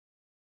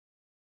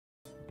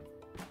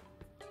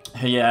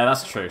Yeah,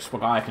 that's true.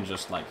 Spogai can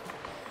just, like...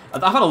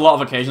 I've had a lot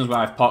of occasions where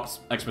I've popped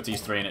Expertise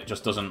 3 and it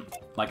just doesn't...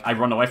 Like, I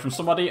run away from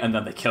somebody and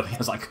then they kill me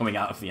as I'm coming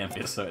out of the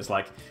envious, so it's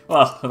like,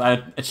 well,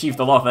 I achieved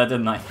a lot there,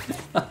 didn't I?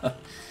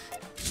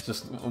 It's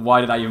just,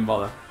 why did I even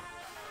bother?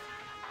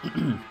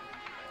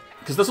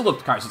 Because there's other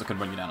characters that can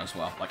run you down as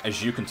well. Like,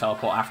 Azure can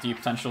teleport after you,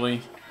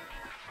 potentially.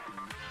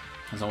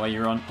 There's a way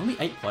you run. Only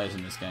 8 players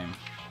in this game.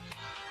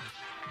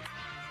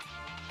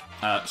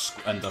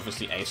 And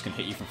obviously Ace can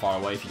hit you from far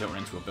away if you don't run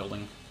into a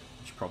building.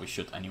 Which you probably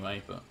should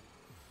anyway, but...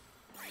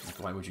 Like,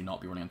 why would you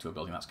not be running into a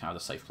building? That's kind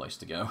of the safe place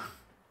to go.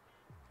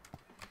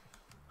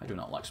 I do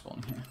not like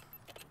spawning here.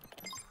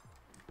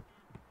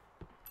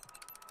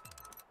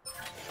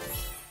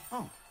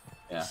 Oh.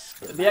 Yeah.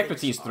 The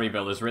Expertise 3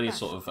 build is really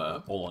sort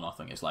of all or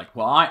nothing. It's like,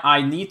 well,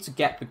 I need to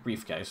get the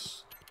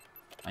briefcase.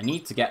 I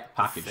need to get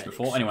the package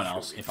before anyone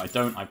else. If I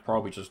don't, I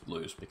probably just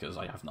lose because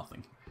I have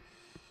nothing.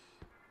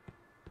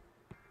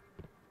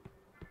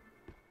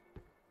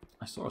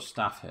 I saw a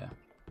staff here.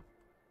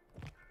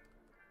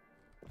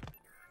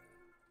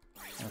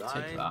 I'll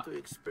take that. To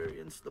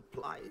experience the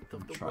plight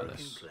of the try working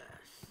this. class.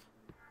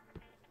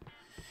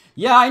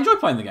 Yeah, I enjoy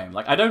playing the game.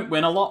 Like, I don't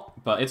win a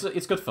lot, but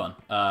it's good fun.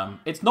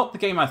 It's not the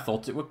game I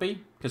thought it would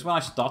be, because when I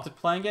started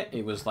playing it,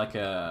 it was like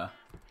a...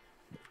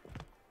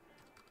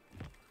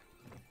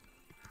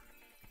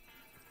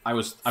 I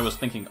was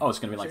thinking, oh, it's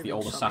gonna be like the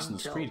old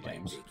Assassin's Creed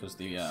games, because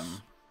the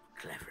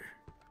Clever.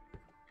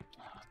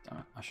 Oh, damn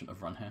it! I shouldn't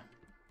have run here.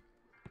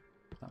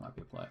 That might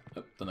be a play.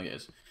 Oh, don't think it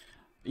is.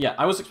 Yeah,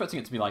 I was expecting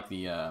it to be like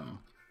the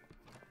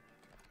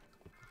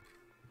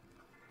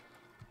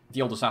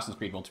old Assassin's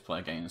Creed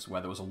multiplayer games,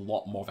 where there was a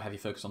lot more of a heavy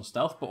focus on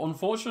stealth, but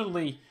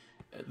unfortunately,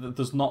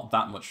 there's not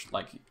that much,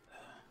 like,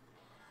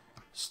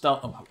 stealth.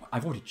 Oh,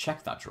 I've already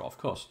checked that draw, of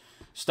course.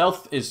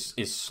 Stealth is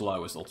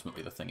slow, is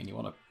ultimately the thing, and you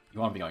want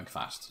to be going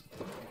fast.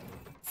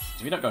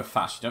 If you don't go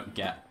fast, you don't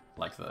get,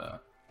 like,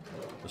 the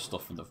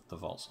stuff from the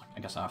vaults.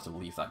 I guess I have to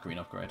leave that green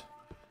upgrade,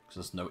 because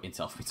there's no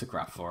intel for me to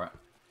grab for it.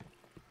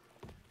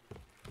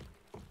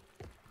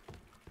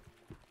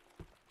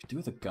 Do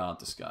with a guard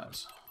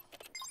disguise.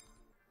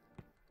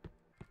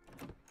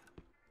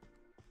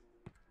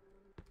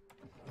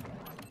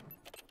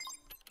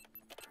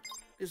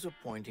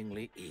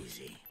 Disappointingly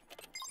easy.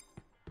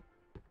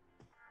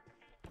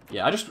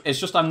 Yeah, it's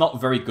just I'm not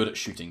very good at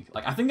shooting.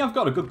 Like, I think I've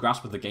got a good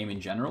grasp of the game in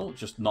general,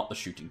 just not the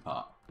shooting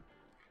part.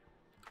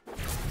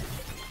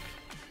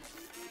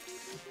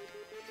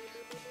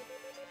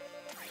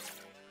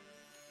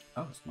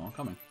 Oh, it's not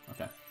coming.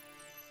 Okay.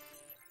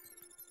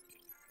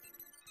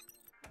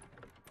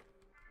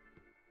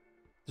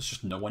 There's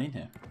just no one in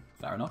here.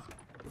 Fair enough.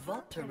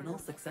 Vault terminal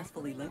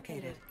successfully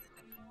located.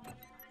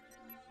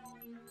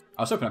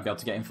 I was hoping I'd be able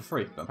to get in for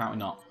free, but apparently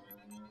not.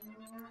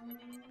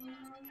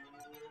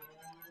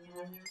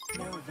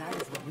 No, that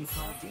is what we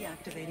call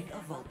deactivating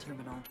a vault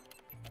terminal.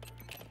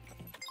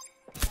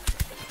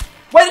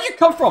 Where did you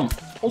come from?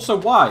 Also,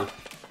 why?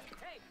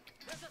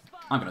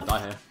 I'm gonna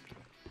die here.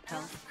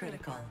 Health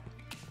critical.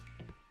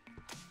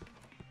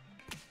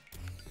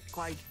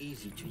 Quite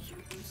easy to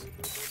use.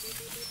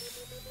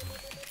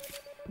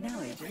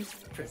 Now, agents,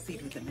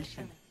 proceed with the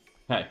mission.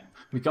 Okay,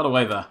 we got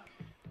away there.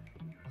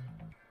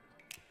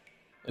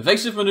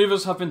 Evasive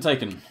maneuvers have been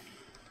taken.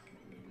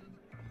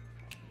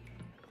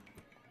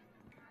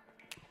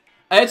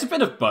 It's a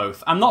bit of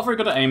both. I'm not very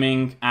good at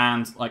aiming,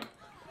 and, like...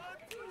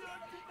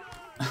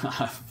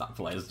 that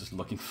player's just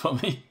looking for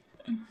me.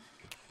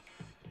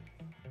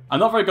 I'm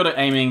not very good at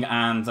aiming,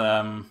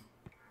 and,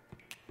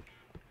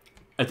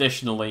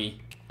 additionally,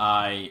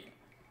 I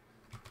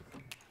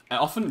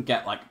often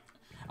get, like...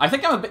 I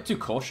think I'm a bit too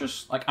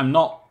cautious. Like, I'm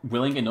not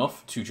willing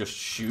enough to just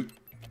shoot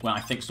when I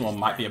think someone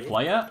might be a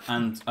player,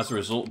 and as a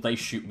result, they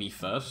shoot me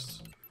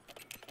first.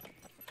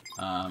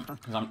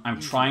 Because I'm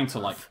trying to,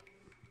 like,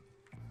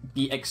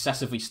 be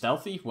excessively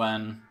stealthy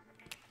when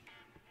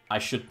I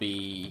should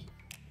be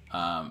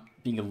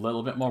being a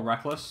little bit more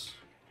reckless.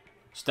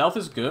 Stealth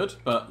is good,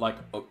 but, like,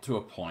 up to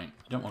a point.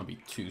 You don't want to be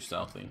too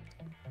stealthy.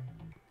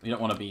 You don't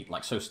want to be,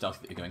 like, so stealthy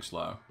that you're going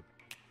slow.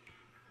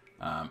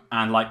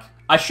 And, like,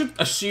 I should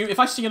assume, if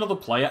I see another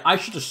player, I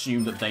should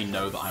assume that they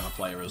know that I'm a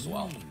player as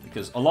well.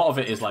 Because a lot of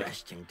it is, like,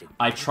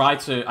 I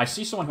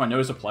see someone who I know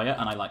is a player,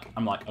 and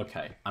I'm like,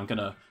 okay, I'm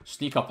gonna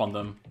sneak up on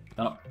them.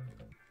 They're not...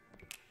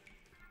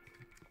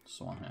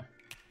 Someone here.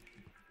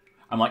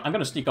 I'm like, I'm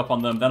gonna sneak up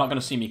on them, they're not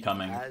gonna see me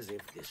coming. As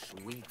if this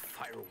weak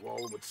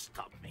firewall would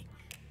stop me.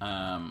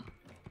 And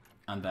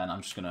then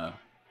I'm just gonna,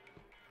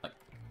 like,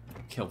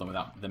 kill them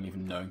without them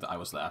even knowing that I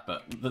was there.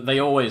 But they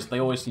always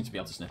seem to be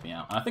able to sniff me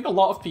out. And I think a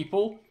lot of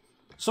people,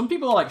 some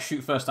people are like,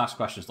 shoot first, ask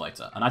questions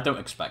later. And I don't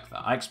expect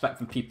that. I expect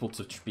for people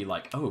to be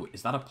like, oh,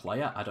 is that a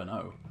player? I don't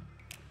know.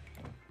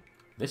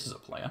 This is a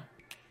player.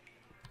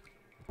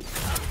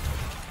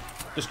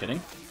 Just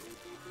kidding.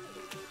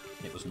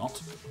 It was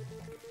not.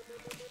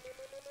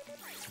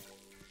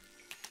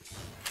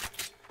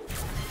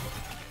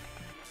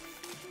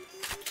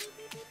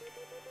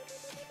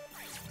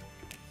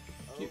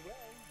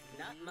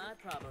 Not my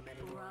problem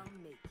anymore. I'll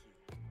make you.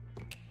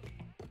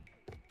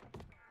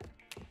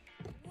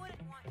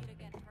 Wouldn't want you to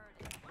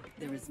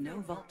There is no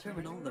vault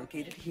terminal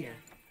located here.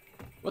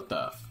 What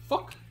the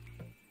fuck?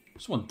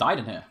 Someone died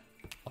in here.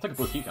 I'll take a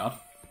blue keycard.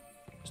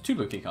 There's 2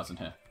 blue keycards in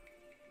here.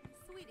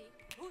 Sweetie,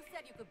 who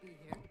said you could be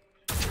here?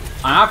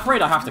 I'm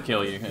afraid I have to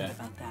kill you here.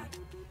 About that.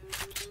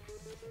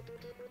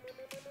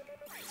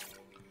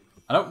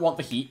 I don't want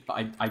the heat,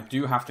 but I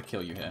do have to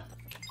kill you here.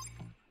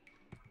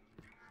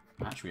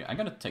 Actually, I'm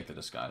gonna take the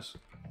disguise.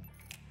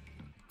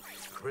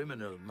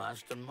 Criminal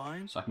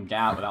mastermind? So I can get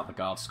out without the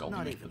guards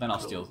scolding me, but then I'll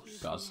steal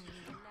guards.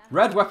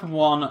 Red weapon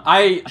 1.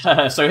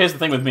 So here's the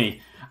thing with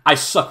me. I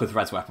suck with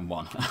red weapon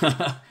 1.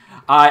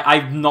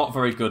 I'm not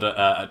very good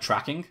at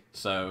tracking,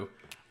 so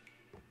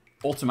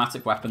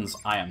automatic weapons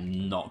I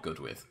am not good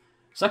with.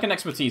 Second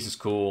expertise is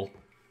cool.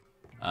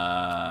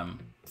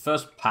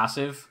 First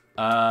passive.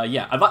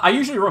 Yeah, I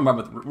usually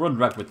run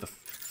red with the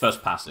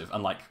first passive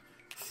and like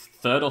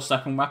third or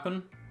second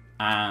weapon,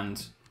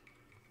 and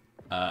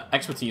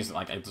expertise,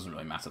 like, it doesn't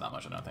really matter that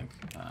much, I don't think.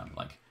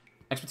 Like,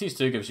 expertise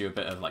 2 gives you a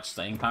bit of like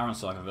staying power and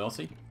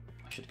survivability.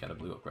 I should get a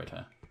blue upgrade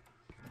here.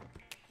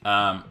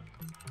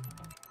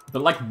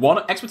 But like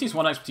expertise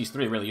 1 and expertise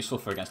 3 are really useful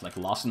for against like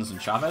Larsons and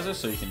Chavezes,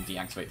 so you can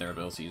deactivate their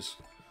abilities.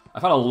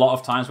 I've had a lot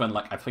of times when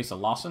like I place a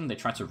Larson, they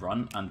try to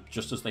run, and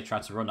just as they try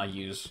to run, I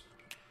use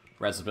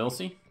Red's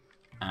ability,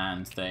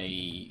 and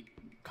they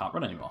can't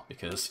run anymore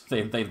because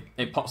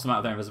it pops them out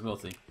of their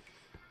invisibility.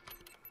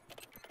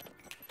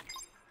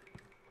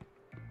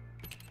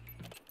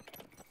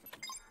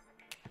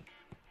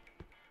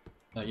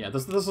 Yeah,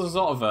 there's a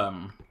sort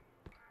of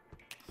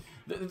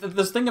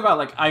this thing about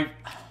like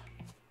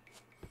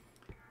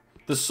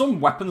there's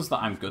some weapons that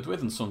I'm good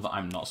with and some that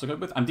I'm not so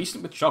good with. I'm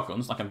decent with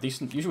shotguns, like I'm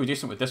usually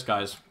decent with this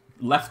guy's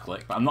left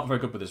click, but I'm not very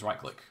good with his right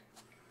click.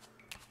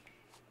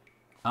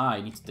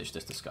 I need to ditch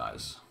this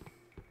disguise.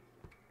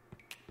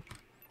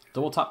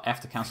 Double tap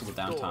F to cancel the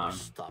downtime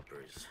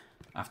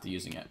after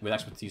using it with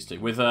expertise 2.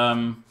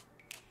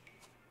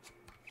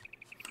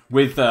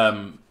 With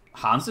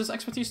Hans's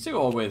expertise 2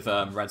 or with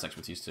Red's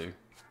expertise 2?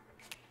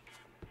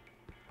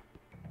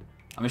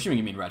 I'm assuming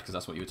you mean Red because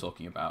that's what you were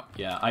talking about.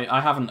 Yeah,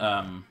 I haven't.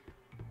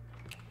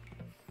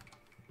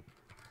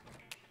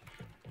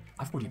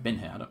 I've already been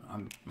here.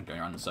 I'm going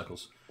around in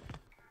circles.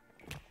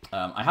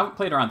 I haven't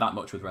played around that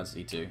much with Red's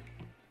E2.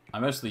 I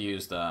mostly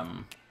used.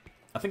 I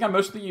think I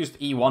mostly used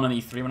E1 and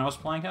E3 when I was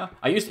playing her.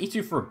 I used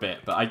E2 for a bit,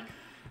 but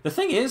the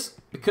thing is,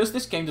 because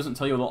this game doesn't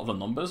tell you a lot of the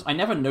numbers, I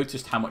never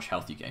noticed how much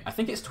health you gain. I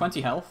think it's 20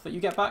 health that you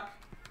get back,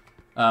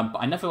 but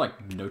I never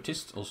like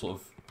noticed or sort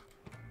of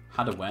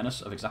had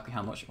awareness of exactly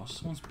how much it was.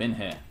 Someone's been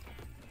here.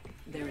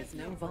 There is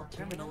no vault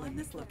terminal in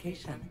this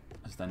location.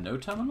 Is there no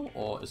terminal,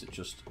 or is it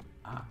just...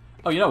 Ah.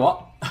 Oh, you know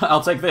what?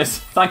 I'll take this.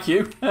 Thank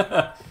you.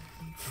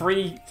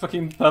 Free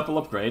fucking purple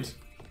upgrade.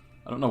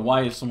 I don't know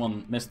why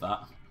someone missed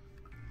that.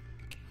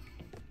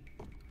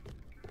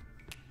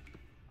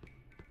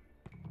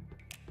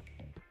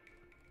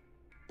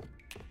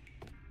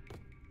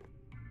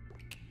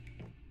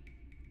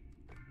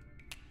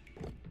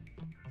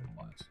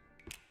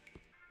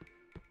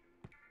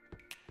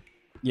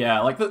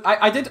 Yeah, like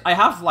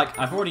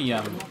I've already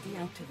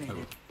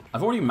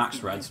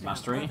maxed Red's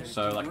mastery,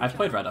 so like I've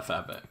played Red a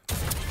fair bit.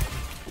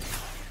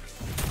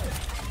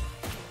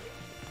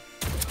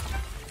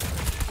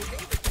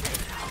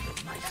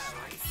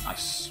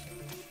 Nice.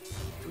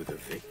 To the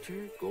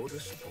victor, go to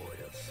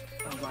spoils.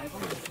 Arrival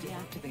has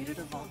deactivated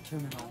a vault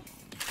terminal.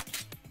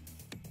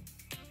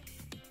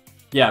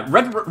 Yeah,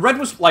 Red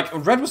was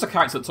a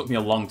character that took me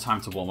a long time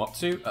to warm up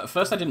to. At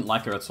first I didn't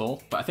like her at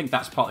all, but I think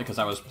that's partly because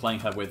I was playing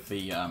her with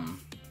the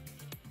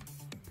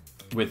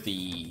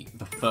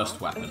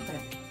first weapon.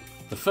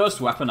 The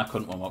first weapon I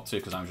couldn't warm up to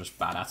because I was just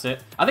bad at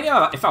it. I think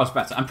if I was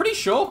better, I'm pretty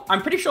sure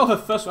her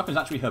first weapon is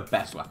actually her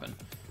best weapon,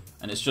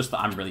 and it's just that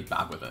I'm really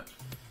bad with it.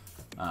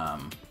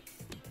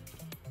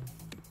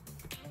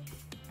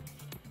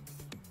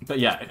 But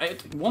yeah,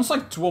 once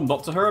I warmed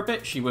up to her a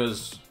bit, she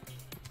was.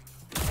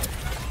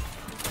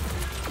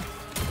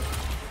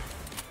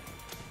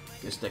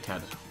 This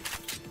dickhead.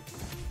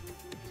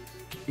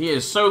 He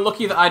is so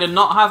lucky that I did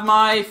not have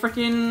my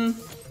freaking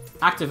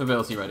active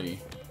ability ready.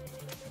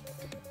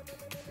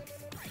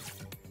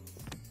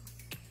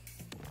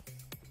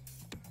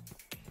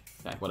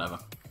 Okay, whatever.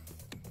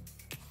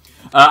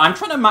 I'm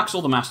trying to max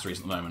all the masteries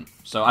at the moment.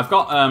 So I've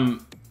got,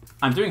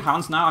 I'm doing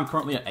Hans now. I'm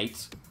currently at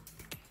 8.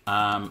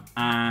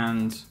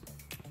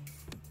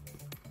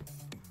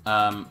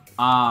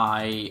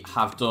 I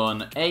have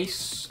done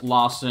Ace,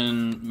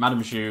 Larson,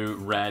 Madame Zhu,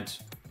 Red,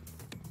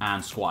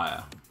 and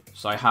Squire.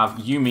 So I have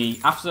Yumi.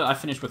 After I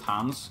finish with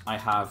Hans, I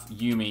have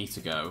Yumi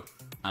to go,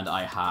 and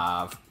I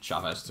have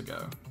Chavez to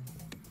go.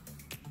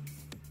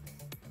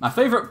 My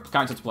favorite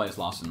character to play is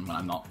Larson when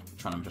I'm not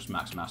trying to just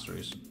max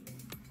masteries.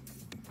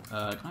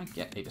 Can I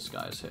get a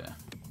disguise here?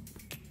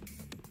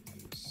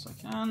 Yes, I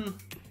can.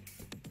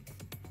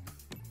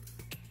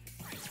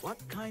 What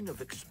kind of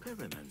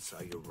experiments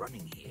are you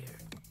running here?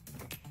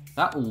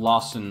 That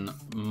Larson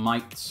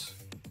might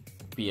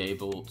be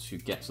able to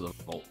get to the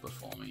vault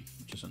before me,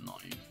 which is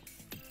annoying.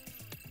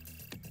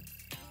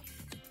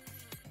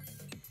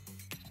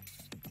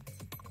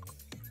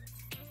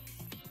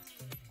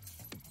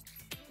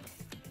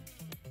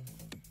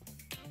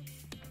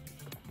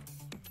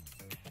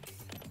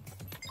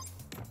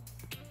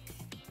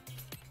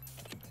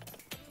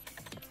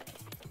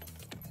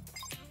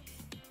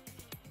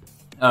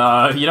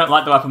 You don't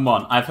like the weapon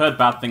 1. I've heard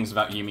bad things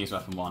about Yumi's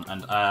weapon 1,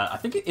 and I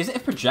think is it a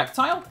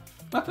projectile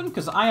weapon?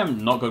 Because I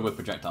am not good with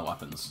projectile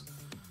weapons.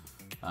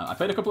 I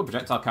played a couple of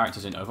projectile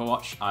characters in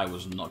Overwatch. I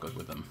was not good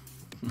with them.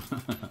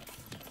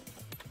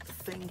 I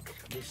think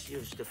this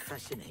used to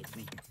fascinate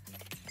me.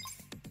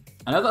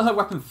 I know that her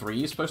weapon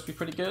 3 is supposed to be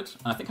pretty good,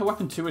 and I think her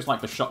weapon 2 is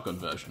like the shotgun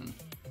version.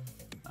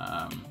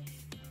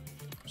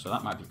 So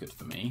that might be good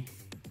for me.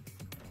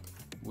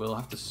 We'll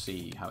have to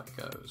see how it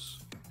goes.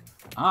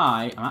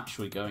 I am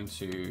actually going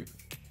to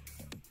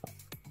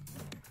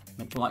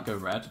make the light go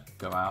red,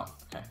 go out.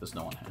 Okay, there's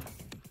no one here.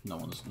 No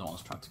one's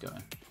tried to go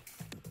in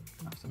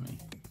after me.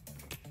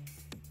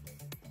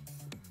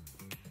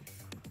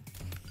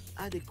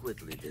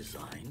 Adequately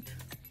designed.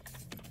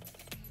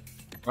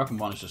 Weapon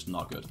 1 is just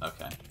not good.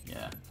 Okay,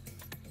 yeah.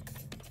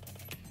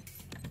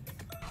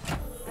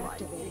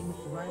 Activating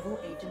rival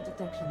agent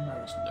detection mode.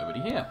 There's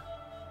nobody here.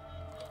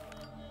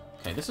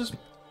 Okay, this is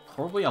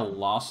probably a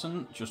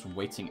Larson just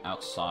waiting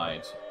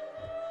outside.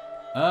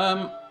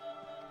 I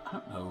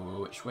don't know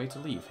which way to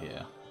leave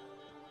here.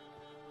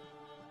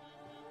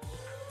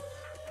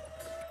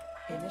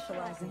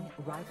 Initializing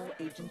rival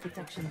agent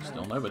detection mode.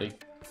 Still nobody.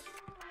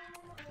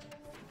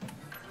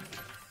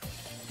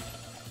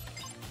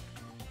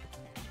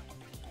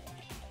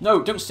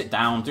 No, don't sit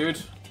down,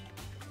 dude.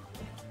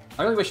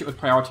 I really wish it would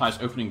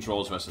prioritize opening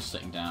drawers versus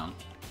sitting down.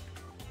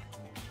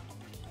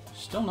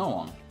 Still no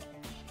one.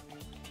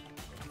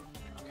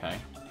 Okay.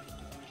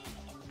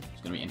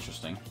 It's gonna be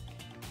interesting.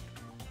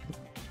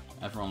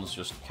 Everyone's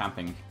just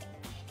camping.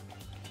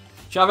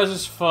 Chavez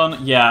is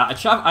fun. Yeah,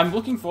 I'm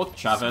looking forward to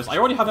Chavez. I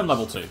already have him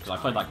level 2, because I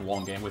played like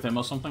one game with him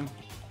or something.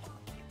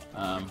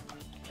 And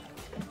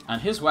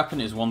his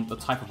weapon is the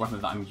type of weapon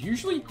that I'm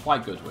usually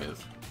quite good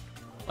with.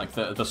 Like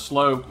the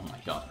slow... Oh my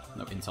god,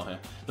 no intel here.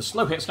 The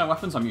slow hit stun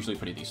weapons I'm usually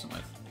pretty decent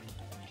with.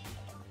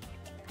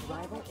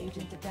 Rival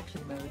agent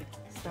detection mode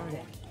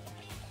started.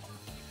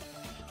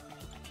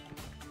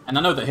 And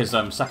I know that his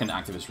second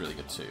active is really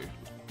good too.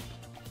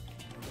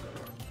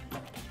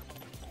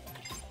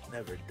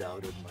 Never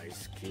doubted my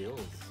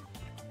skills.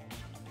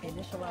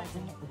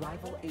 Initializing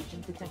rival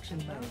agent detection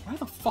mode. Where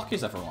the fuck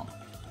is everyone?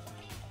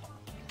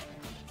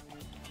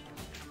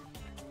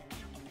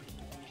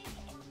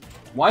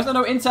 Why is there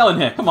no intel in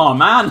here? Come on,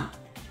 man!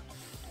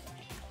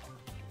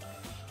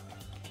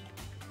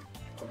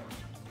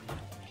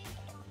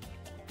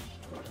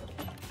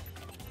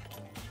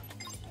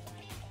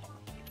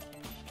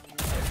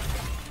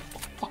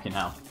 Fucking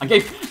hell.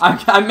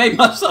 I made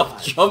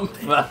myself jump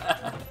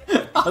there.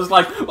 I was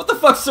like, what the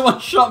fuck, someone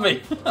shot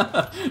me?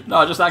 No,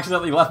 I just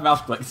accidentally left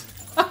mouse clicked.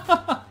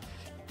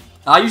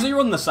 I usually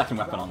run the second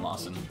weapon on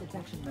Larson.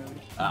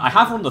 I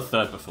have run the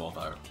third before,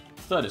 though.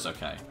 Third is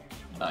okay.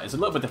 It's a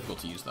little bit difficult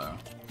to use, though.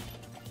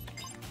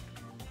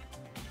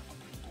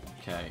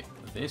 Okay,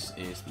 this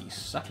is the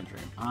second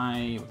room.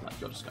 I would like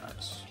to go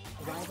disguise.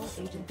 Rival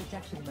agent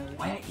detection mode.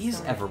 Where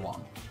is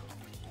everyone?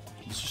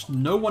 There's just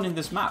no one in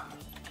this map.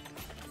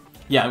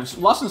 Yeah, it was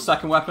Larson's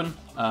second weapon.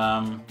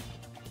 But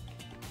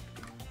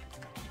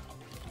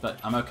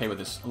I'm okay with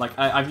this. Like,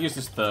 I've used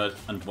this third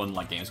and won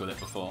like games with it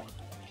before.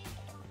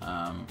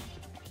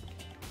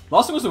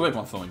 Larson was a weird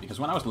one for me because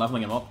when I was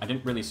leveling him up, I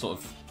didn't really sort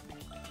of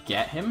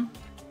get him.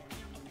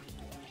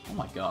 Oh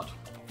my god.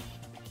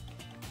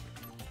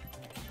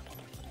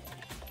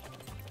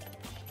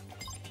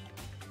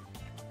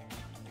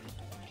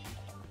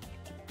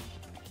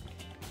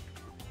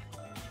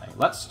 Okay,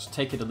 let's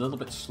take it a little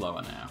bit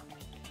slower now.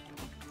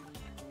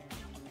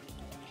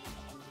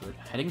 We're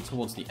heading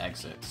towards the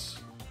exits.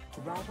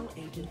 Rival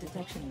agent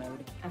detection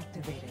mode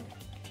activated.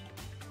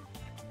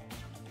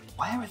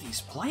 Where are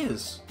these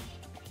players?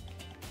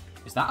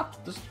 Is that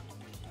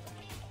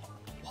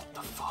what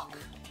the fuck?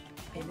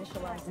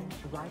 Initializing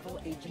rival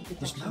agent detection.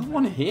 There's no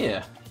one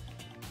here.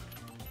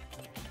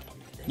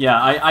 Yeah,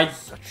 I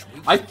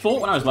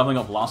thought when I was leveling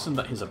up Larson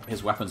that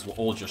his weapons were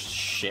all just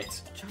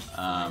shit.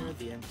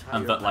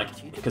 And that,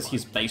 like, because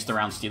he's based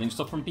around stealing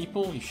stuff from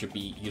people, you should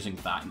be using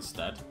that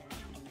instead.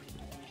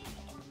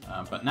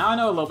 But now I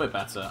know a little bit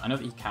better. I know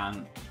that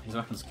his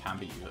weapons can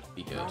be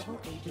good.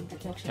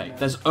 Okay,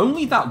 there's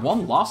only that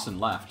one Larson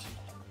left.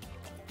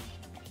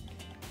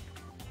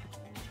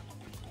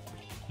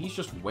 He's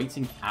just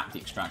waiting at the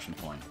extraction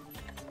point.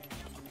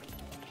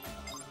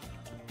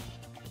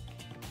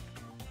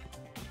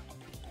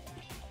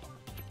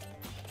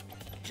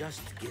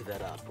 Just give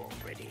it up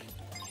already.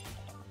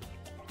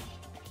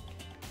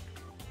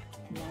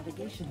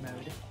 Navigation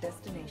mode.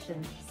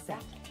 Destination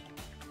set.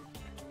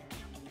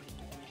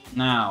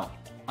 Now,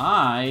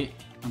 I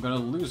am going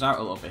to lose out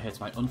a little bit here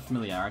to my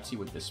unfamiliarity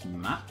with this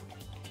map.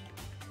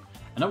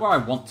 I know where I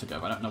want to go,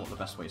 but I don't know what the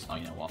best way is. Oh,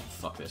 you know what?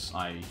 Fuck this.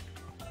 I've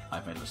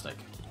made a mistake.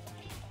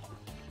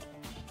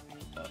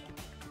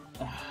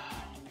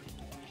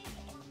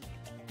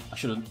 I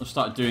should have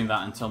started doing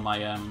that until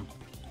my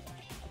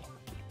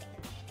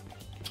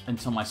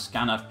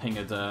scanner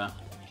pinged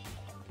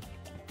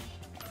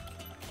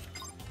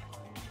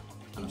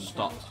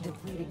stopped.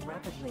 Depleting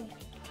rapidly.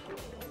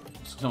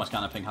 So my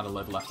scanner ping had a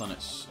load left on in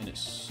its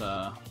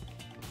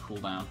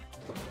cooldown.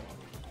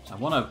 I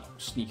want to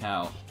sneak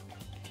out.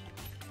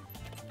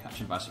 Catch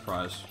him by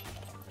surprise.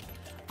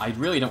 I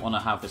really don't want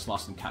to have this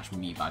last and catch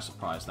me by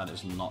surprise. That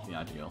is not the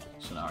ideal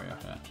scenario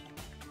here.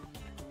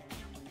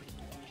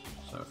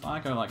 So if I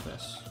go like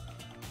this,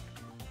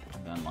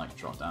 and then like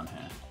drop down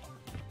here.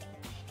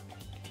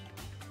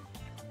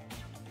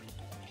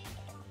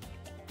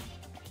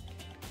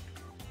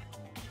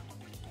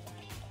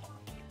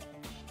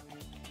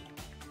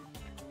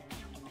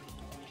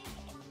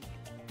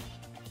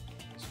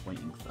 It's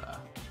waiting there.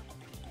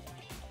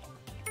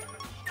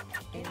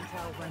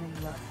 Intel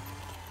running low.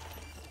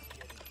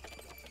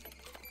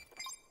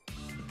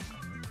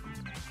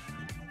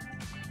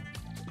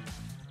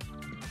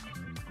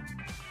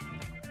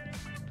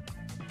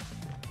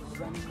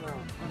 Running low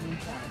on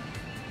intel.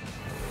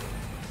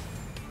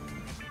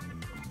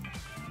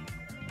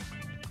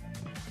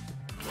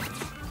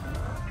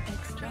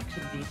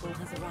 Extraction vehicle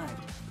has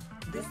arrived.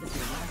 This is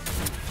your last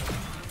chance.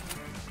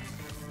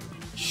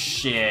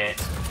 Shit.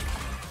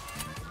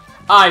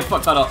 I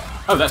fucked that up.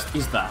 Oh,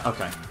 he's there.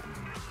 Okay.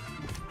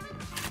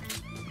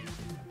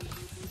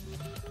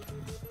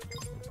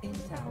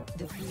 Intel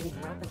defeating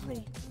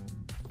rapidly.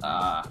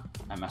 I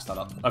messed that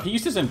up. Oh, he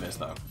used his invis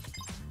though.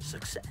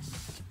 Success.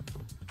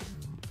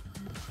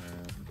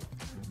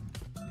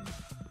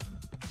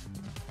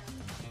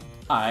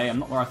 I am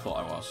not where I thought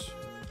I was.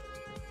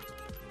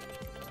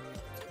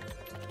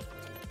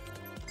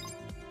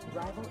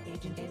 Rival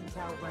agent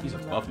intel running He's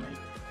above low. me.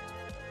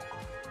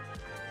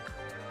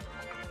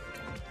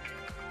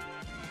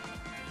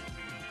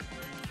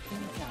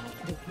 Intel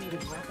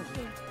defeating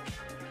rapidly.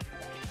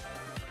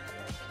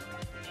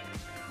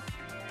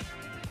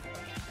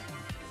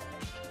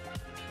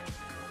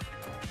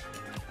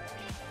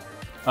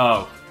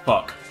 Oh,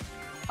 fuck.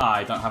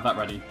 I don't have that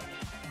ready.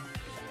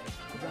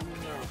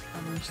 Running low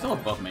on He's still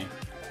above me.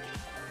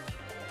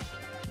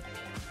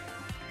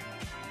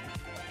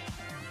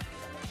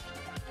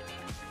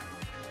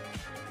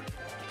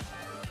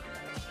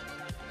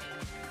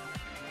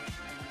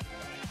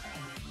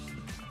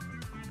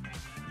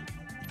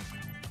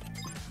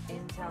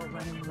 Intel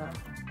running low.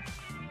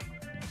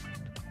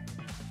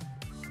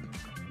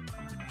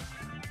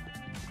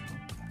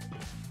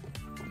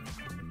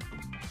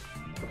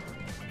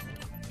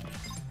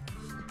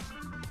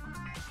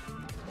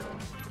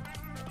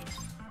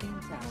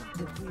 Intel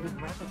defeating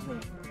rapidly.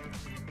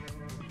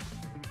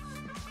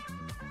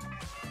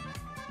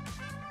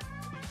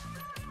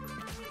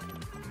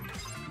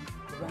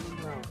 Running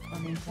low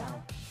on intel.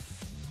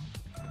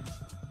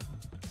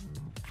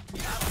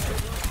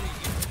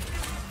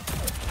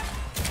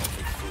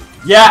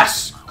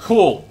 Yes!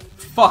 Cool.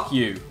 Fuck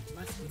you.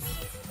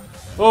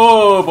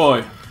 Oh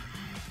boy.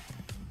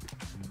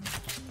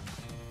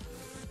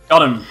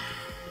 Got him.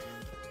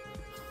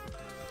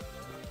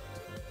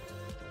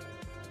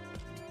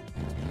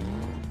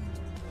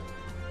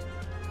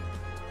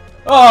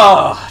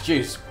 Oh,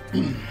 jeez.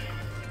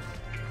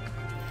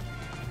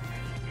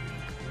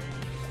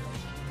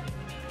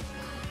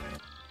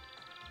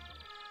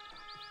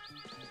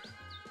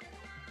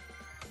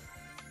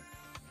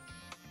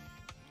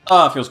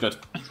 Oh, it feels good.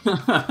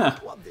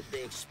 What did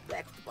they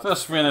expect? But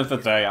First win of the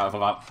day out of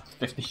about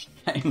 50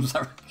 games, I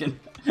reckon.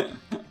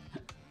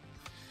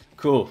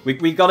 Cool.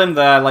 We got him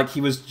there, like,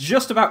 he was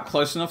just about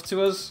close enough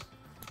to us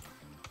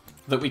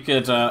that we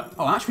could...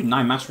 Oh, actually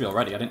 9 mastery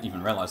already, I didn't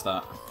even realise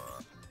that.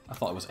 I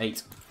thought it was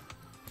 8.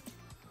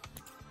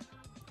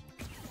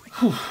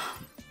 Whew.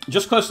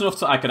 Just close enough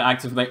that I could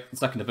activate the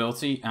second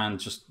ability and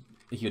just...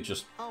 he could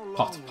just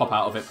pop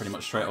out of it pretty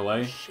much straight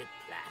away. shit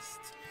last.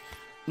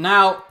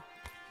 Now...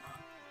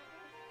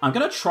 I'm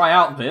going to try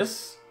out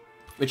this,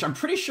 which I'm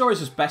pretty sure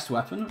is his best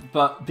weapon,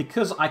 but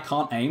because I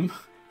can't aim,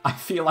 I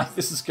feel like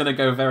this is going to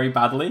go very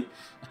badly.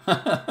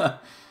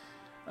 But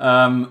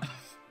I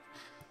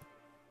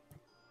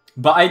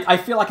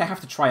feel like I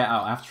have to try it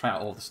out. I have to try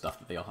out all the stuff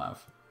that they all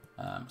have.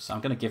 So I'm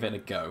going to give it a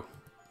go.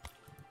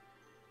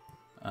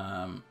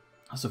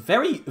 That's a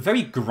very,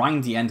 very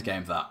grindy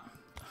endgame, that,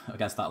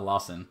 against that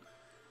Larson.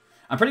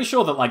 I'm pretty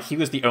sure that, like, he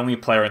was the only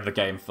player in the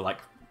game for, like,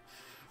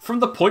 from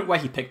the point where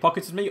he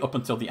pickpocketed me up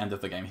until the end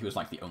of the game, he was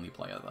like the only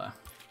player there.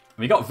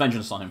 We got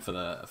vengeance on him for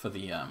the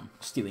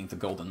stealing the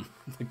gold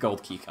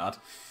key card.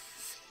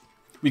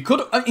 We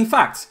could, in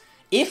fact,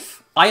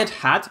 if I had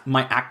had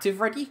my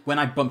active ready when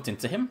I bumped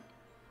into him,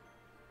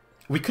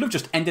 we could have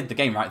just ended the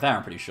game right there.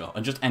 I'm pretty sure,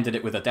 and just ended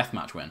it with a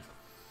deathmatch win,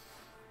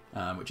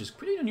 which is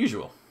pretty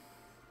unusual.